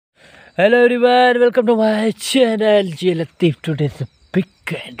Hello everyone, welcome to my channel. J Latif. Today's a big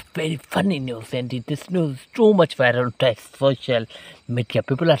and very funny news, and this news is too much viral on social media.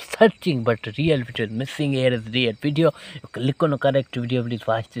 People are searching, but real video is missing. Here is real video. You click on the correct video. Please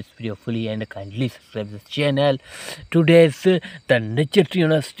watch this video fully and kindly subscribe this channel. Today's the Ndejje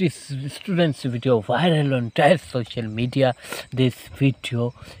University students video viral on social media. This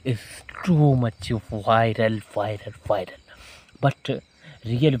video is too much viral. But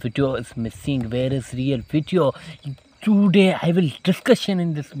real video is missing. Where is real video? Today I will discussion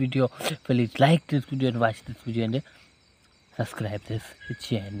in this video. Please like this video and watch this video and subscribe this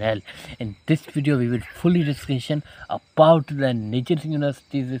channel. In this video we will fully discussion about the Ndejje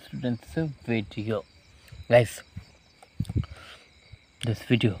University students video. Guys, this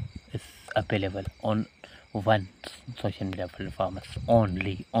video is available on one social media platform,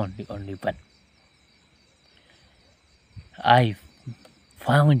 only one. I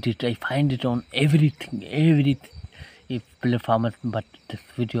find it on everything platforms, but this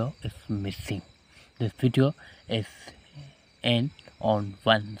video is missing. This video is on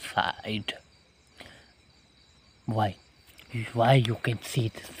one side. Why you can see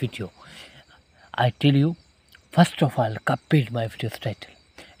this video? I tell you, first of all, copy my video's title,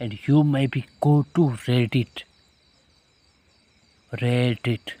 and you maybe go to Reddit.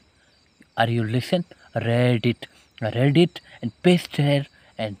 Are you listen? Reddit and paste here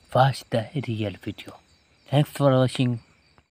and watch the real video. Thanks for watching.